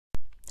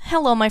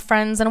Hello, my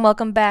friends, and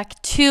welcome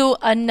back to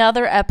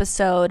another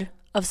episode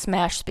of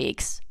Smash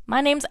Speaks.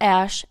 My name's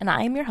Ash, and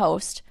I am your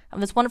host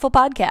of this wonderful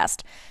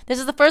podcast. This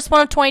is the first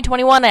one of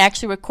 2021. I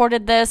actually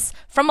recorded this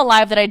from a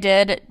live that I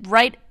did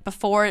right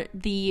before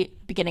the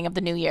beginning of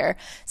the new year.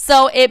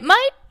 So it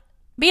might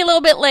be a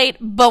little bit late,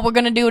 but we're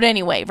going to do it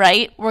anyway,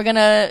 right? We're going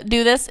to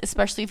do this,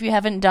 especially if you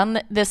haven't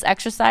done this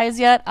exercise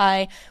yet.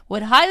 I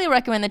would highly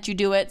recommend that you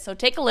do it. So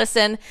take a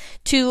listen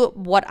to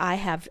what I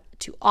have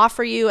to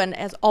offer you. And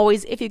as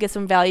always, if you get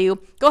some value,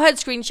 go ahead,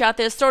 screenshot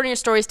this, throw it in your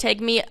stories, tag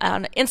me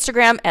on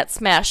Instagram at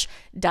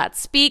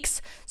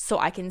smash.speaks so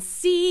I can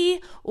see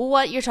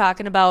what you're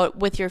talking about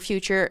with your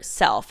future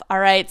self. All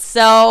right,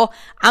 so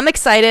I'm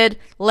excited.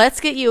 Let's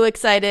get you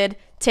excited.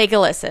 Take a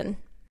listen.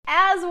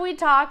 As we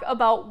talk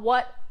about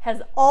what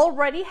has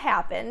already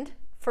happened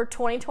for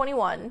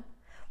 2021,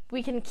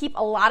 we can keep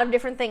a lot of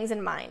different things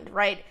in mind,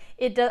 right?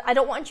 I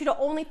don't want you to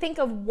only think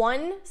of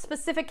one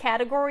specific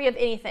category of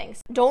anything.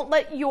 Don't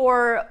let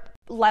your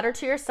letter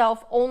to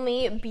yourself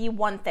only be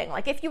one thing.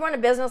 Like if you run a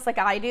business like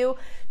I do,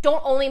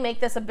 don't only make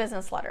this a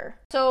business letter.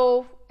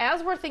 So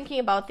as we're thinking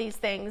about these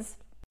things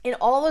in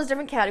all those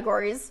different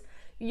categories,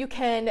 you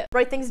can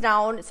write things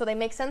down so they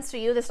make sense to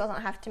you. This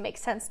doesn't have to make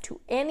sense to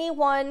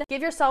anyone.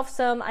 Give yourself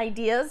some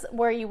ideas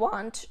where you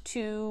want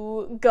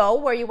to go,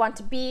 where you want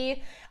to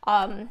be.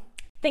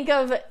 Think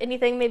of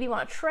anything. Maybe you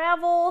want to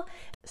travel,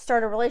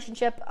 start a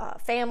relationship,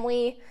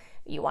 family,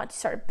 you want to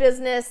start a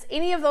business,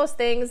 any of those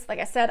things. Like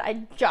I said,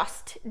 I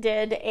just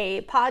did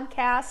a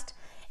podcast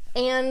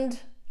and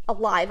a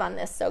live on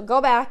this. So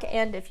go back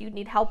and if you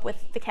need help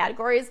with the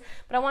categories,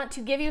 but I want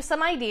to give you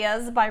some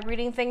ideas by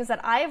reading things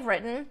that I've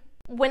written.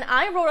 When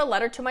I wrote a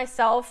letter to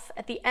myself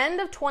at the end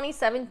of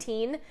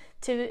 2017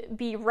 to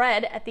be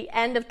read at the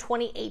end of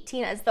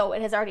 2018 as though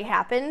it has already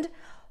happened,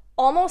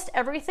 almost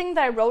everything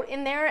that I wrote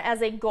in there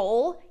as a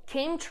goal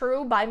came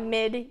true by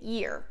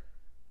mid-year.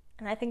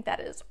 And I think that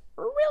is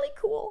really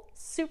cool,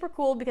 super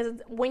cool,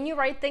 because when you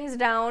write things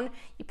down,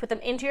 you put them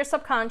into your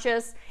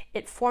subconscious,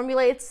 it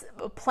formulates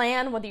a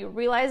plan, whether you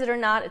realize it or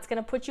not. It's going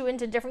to put you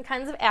into different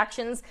kinds of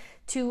actions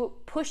to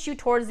push you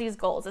towards these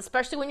goals,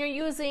 especially when you're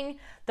using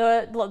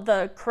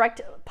the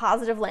correct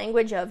positive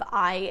language of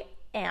I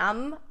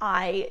am,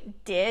 I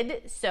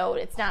did. So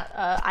it's not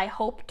I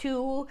hope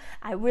to,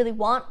 I really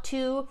want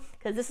to,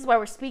 because this is why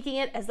we're speaking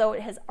it as though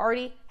it has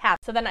already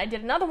happened. So then I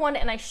did another one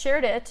and I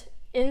shared it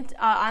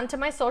onto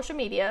my social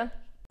media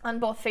on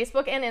both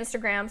Facebook and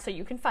Instagram, so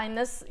you can find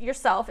this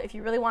yourself if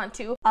you really want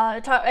to. I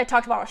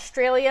talked about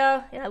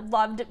Australia, and I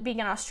loved being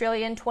in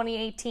Australia in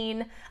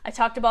 2018. I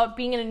talked about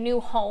being in a new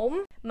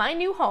home. My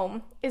new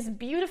home is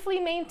beautifully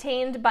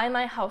maintained by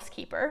my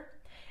housekeeper,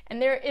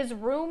 and there is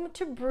room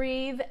to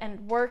breathe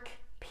and work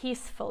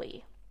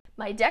peacefully.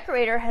 My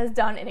decorator has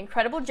done an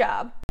incredible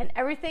job, and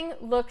everything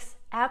looks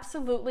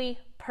absolutely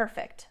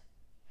perfect.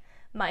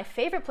 My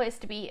favorite place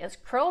to be is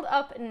curled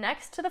up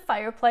next to the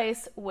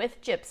fireplace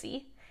with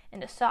Gypsy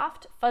in a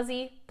soft,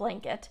 fuzzy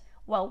blanket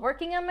while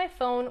working on my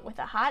phone with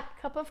a hot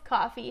cup of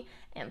coffee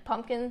and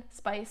pumpkin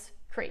spice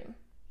cream.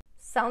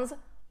 Sounds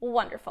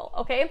wonderful,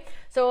 okay?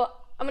 So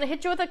I'm gonna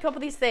hit you with a couple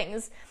of these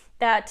things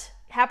that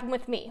happened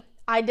with me.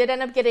 I did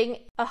end up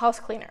getting a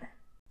house cleaner.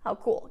 How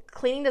cool.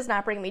 Cleaning does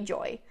not bring me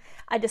joy.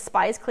 I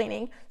despise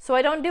cleaning, so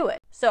I don't do it.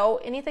 So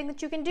anything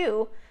that you can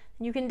do,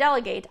 you can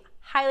delegate.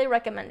 Highly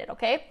recommend it,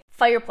 okay?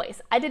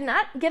 Fireplace. I did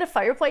not get a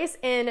fireplace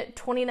in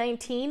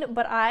 2019,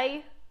 but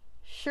I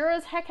sure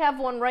as heck have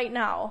one right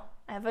now.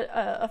 I have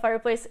a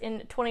fireplace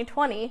in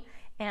 2020,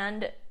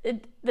 and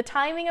the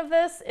timing of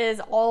this is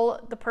all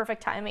the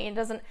perfect timing. It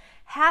doesn't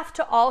have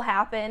to all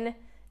happen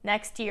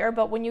next year,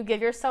 but when you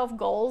give yourself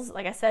goals,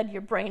 like I said,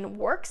 your brain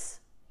works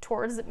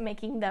towards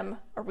making them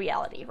a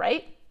reality,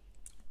 right?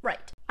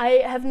 Right.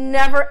 I have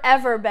never,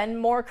 ever been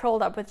more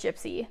curled up with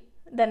Gypsy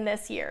than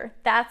this year.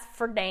 That's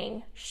for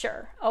dang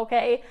sure,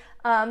 okay?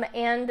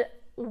 And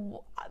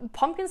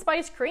pumpkin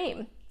spice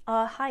cream.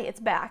 Hi, it's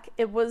back.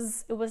 It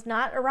was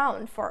not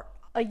around for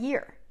a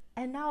year,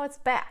 and now it's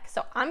back.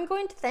 So I'm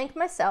going to thank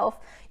myself.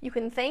 You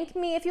can thank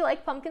me if you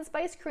like pumpkin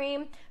spice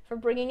cream for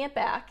bringing it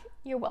back.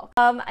 You're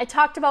welcome. I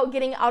talked about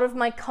getting out of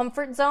my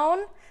comfort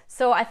zone.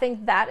 So I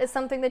think that is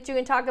something that you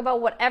can talk about,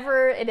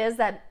 whatever it is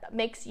that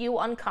makes you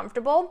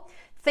uncomfortable.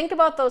 Think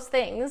about those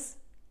things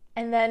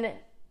and then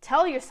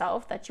tell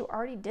yourself that you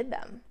already did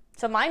them.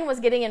 So mine was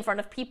getting in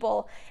front of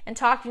people and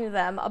talking to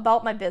them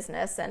about my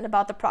business and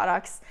about the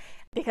products,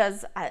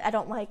 because I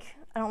don't like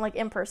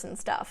in-person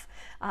stuff.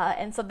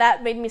 And so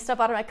that made me step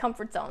out of my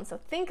comfort zone. So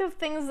think of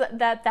things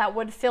that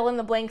would fill in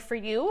the blank for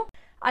you.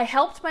 I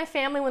helped my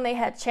family when they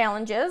had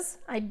challenges.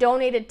 I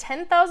donated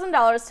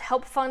 $10,000 to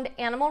help fund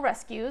animal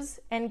rescues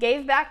and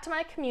gave back to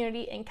my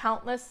community in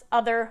countless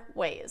other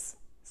ways.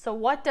 So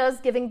what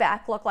does giving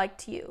back look like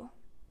to you?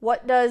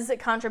 What does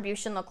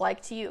contribution look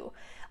like to you?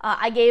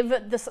 I gave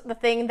the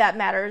thing that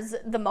matters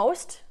the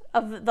most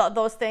of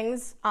those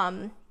things,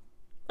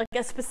 like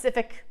a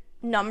specific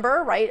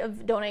number, right,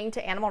 of donating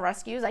to animal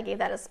rescues. I gave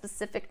that a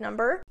specific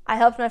number. I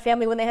helped my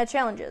family when they had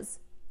challenges.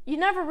 you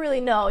never really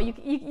know.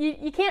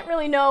 You can't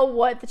really know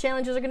what the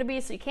challenges are going to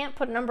be, so you can't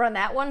put a number on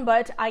that one,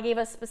 but I gave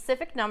a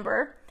specific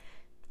number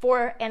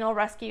for animal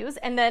rescues,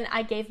 and then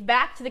I gave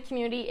back to the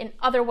community in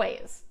other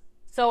ways.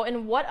 So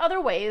in what other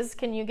ways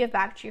can you give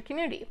back to your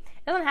community?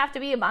 It doesn't have to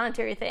be a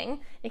monetary thing.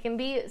 It can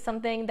be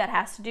something that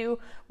has to do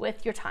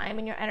with your time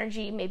and your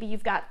energy. Maybe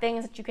you've got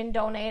things that you can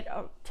donate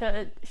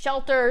to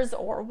shelters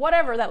or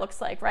whatever that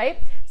looks like, right?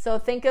 So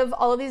think of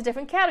all of these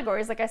different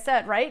categories, like I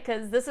said, right?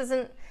 Because this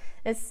isn't,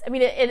 at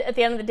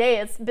the end of the day,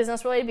 it's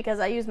business related because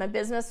I use my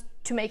business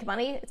to make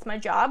money. It's my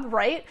job,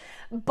 right?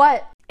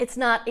 But it's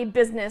not a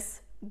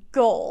business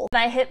goal.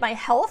 When I hit my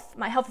health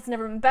has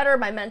never been better.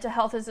 My mental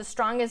health is as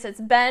strong as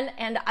it's been.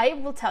 And I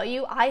will tell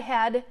you, I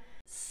had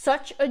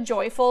such a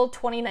joyful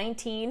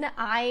 2019.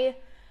 I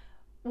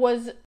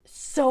was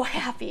so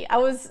happy. I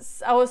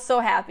was so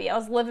happy. I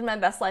was living my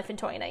best life in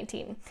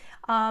 2019.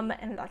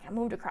 And like I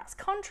moved across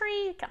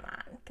country. Come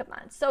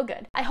on. So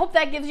good. I hope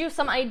that gives you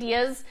some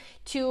ideas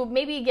to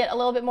maybe get a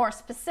little bit more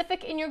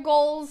specific in your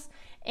goals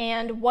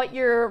and what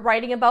you're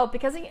writing about,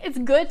 because it's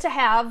good to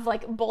have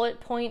like bullet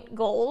point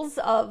goals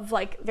of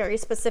like very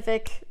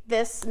specific,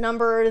 this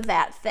number,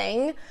 that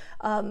thing.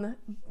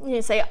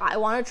 You say, I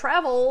want to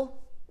travel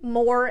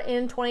more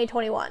in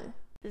 2021.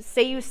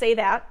 Say you say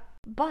that,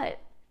 but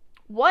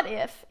what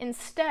if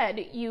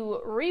instead you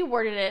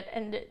reworded it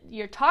and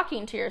you're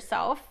talking to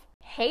yourself,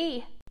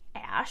 hey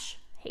Ash,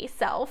 hey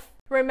self,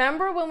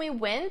 remember when we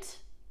went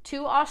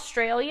to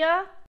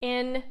Australia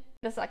in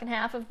the second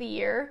half of the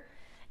year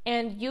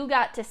and you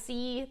got to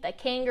see the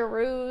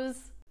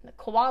kangaroos, the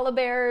koala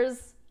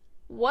bears?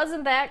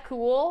 Wasn't that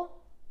cool?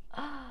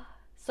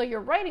 So you're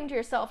writing to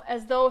yourself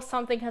as though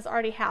something has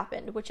already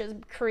happened, which is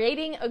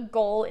creating a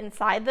goal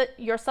inside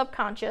your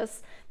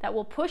subconscious that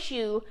will push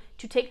you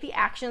to take the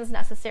actions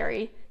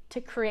necessary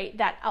to create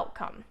that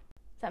outcome.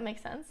 Does that make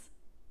sense?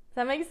 Does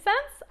that make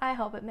sense? I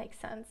hope it makes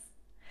sense.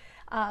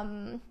 I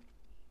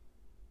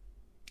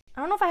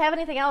don't know if I have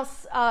anything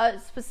else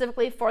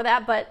specifically for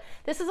that, but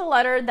this is a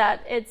letter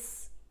that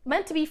it's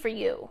meant to be for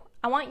you.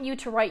 I want you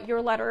to write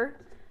your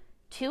letter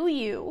to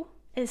you.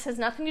 This has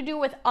nothing to do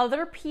with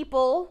other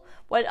people,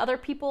 what other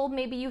people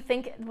maybe you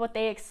think what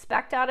they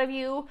expect out of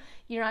you.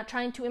 You're not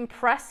trying to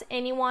impress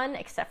anyone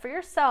except for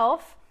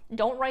yourself.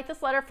 Don't write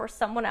this letter for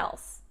someone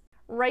else.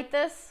 Write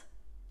this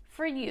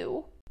for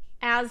you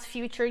as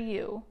future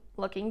you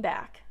looking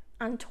back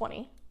on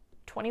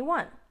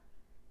 2021.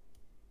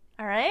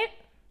 All right?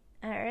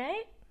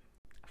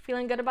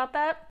 Feeling good about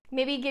that?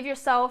 Maybe give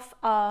yourself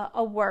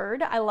a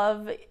word. I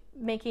love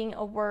making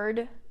a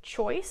word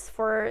choice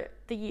for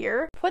the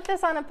year. Put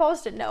this on a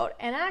Post-it note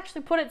and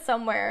actually put it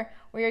somewhere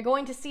where you're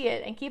going to see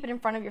it and keep it in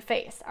front of your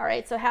face. All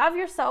right, so have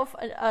yourself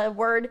a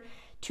word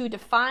to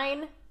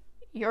define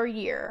your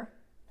year,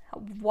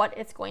 what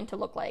it's going to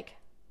look like.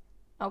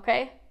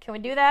 Okay, can we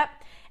do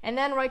that? And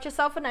then write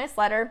yourself a nice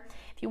letter.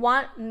 If you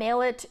want,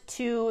 mail it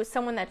to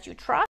someone that you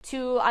trust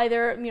to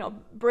either,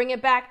 bring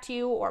it back to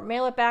you or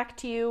mail it back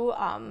to you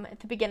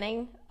at the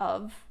beginning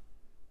of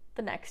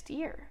the next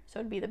year. So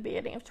it'd be the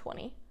beginning of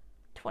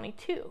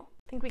 2022.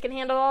 Think we can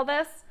handle all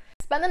this?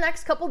 Spend the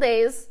next couple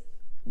days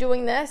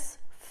doing this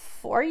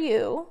for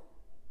you.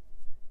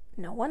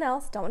 No one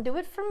else. Don't do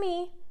it for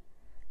me.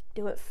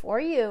 Do it for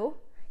you.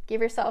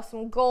 Give yourself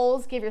some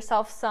goals. Give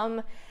yourself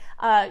some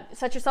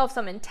set yourself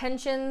some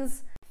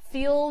intentions.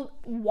 Feel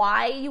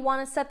why you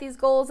want to set these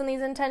goals and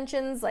these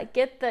intentions. Like,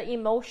 get the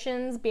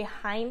emotions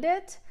behind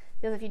it.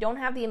 Because if you don't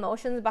have the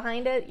emotions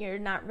behind it, you're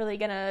not really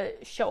going to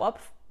show up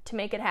to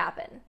make it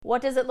happen.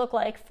 What does it look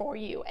like for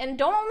you? And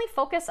don't only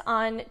focus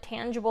on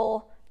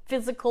tangible,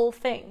 physical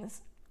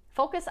things.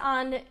 Focus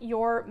on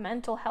your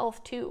mental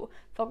health too.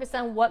 Focus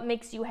on what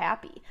makes you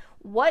happy.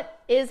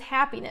 What is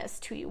happiness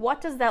to you?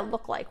 What does that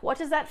look like? What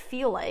does that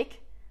feel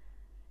like?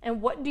 And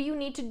what do you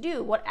need to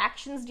do? What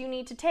actions do you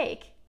need to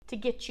take to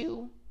get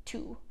you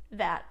to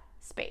that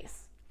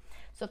space?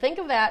 So think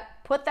of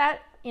that, put that,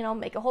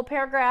 make a whole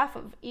paragraph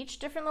of each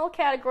different little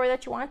category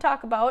that you want to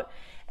talk about,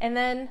 and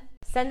then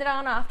send it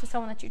on off to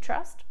someone that you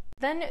trust.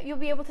 Then you'll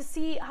be able to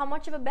see how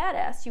much of a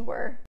badass you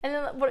were. And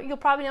then what you'll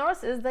probably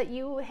notice is that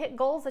you hit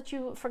goals that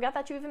you forgot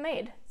that you even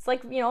made. It's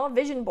like, a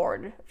vision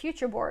board,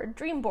 future board,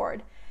 dream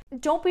board.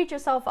 Don't beat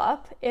yourself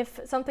up if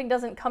something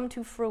doesn't come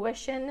to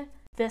fruition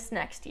this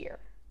next year,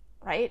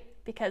 right?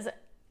 Because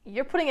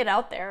you're putting it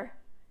out there.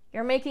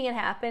 You're making it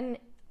happen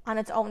on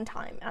its own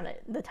time,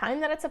 the time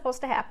that it's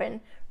supposed to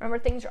happen. Remember,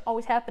 things are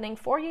always happening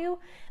for you,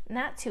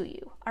 not to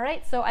you. All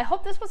right, so I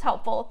hope this was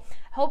helpful.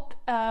 I hope,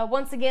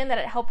 once again, that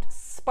it helped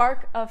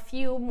spark a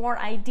few more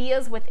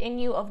ideas within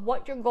you of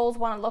what your goals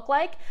want to look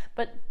like.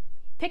 But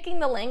picking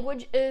the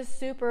language is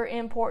super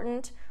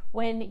important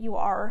when you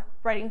are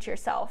writing to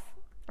yourself.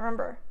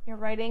 Remember, you're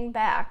writing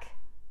back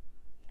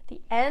at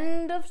the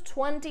end of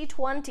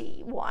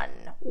 2021.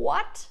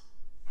 What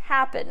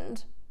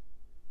happened?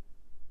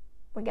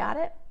 We got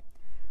it?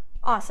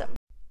 Awesome.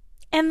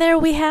 And there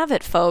we have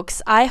it,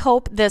 folks. I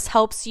hope this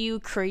helps you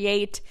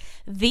create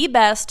the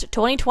best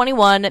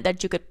 2021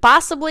 that you could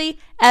possibly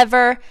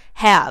ever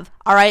have.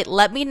 All right,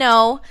 let me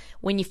know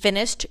when you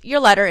finished your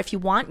letter. If you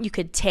want, you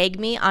could tag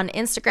me on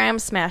Instagram,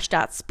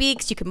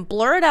 smash.speaks. You can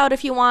blur it out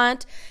if you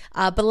want,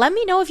 but let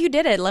me know if you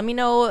did it. Let me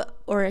know,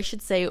 or I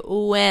should say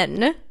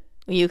when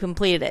you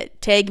completed it.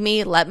 Tag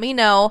me, let me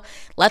know,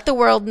 let the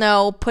world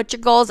know, put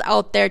your goals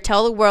out there,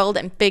 tell the world,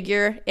 and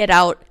figure it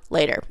out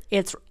later.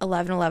 It's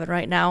 11:11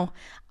 right now.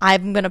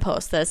 I'm going to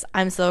post this.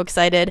 I'm so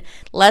excited.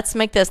 Let's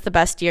make this the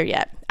best year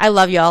yet. I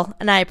love y'all,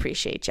 and I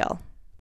appreciate y'all.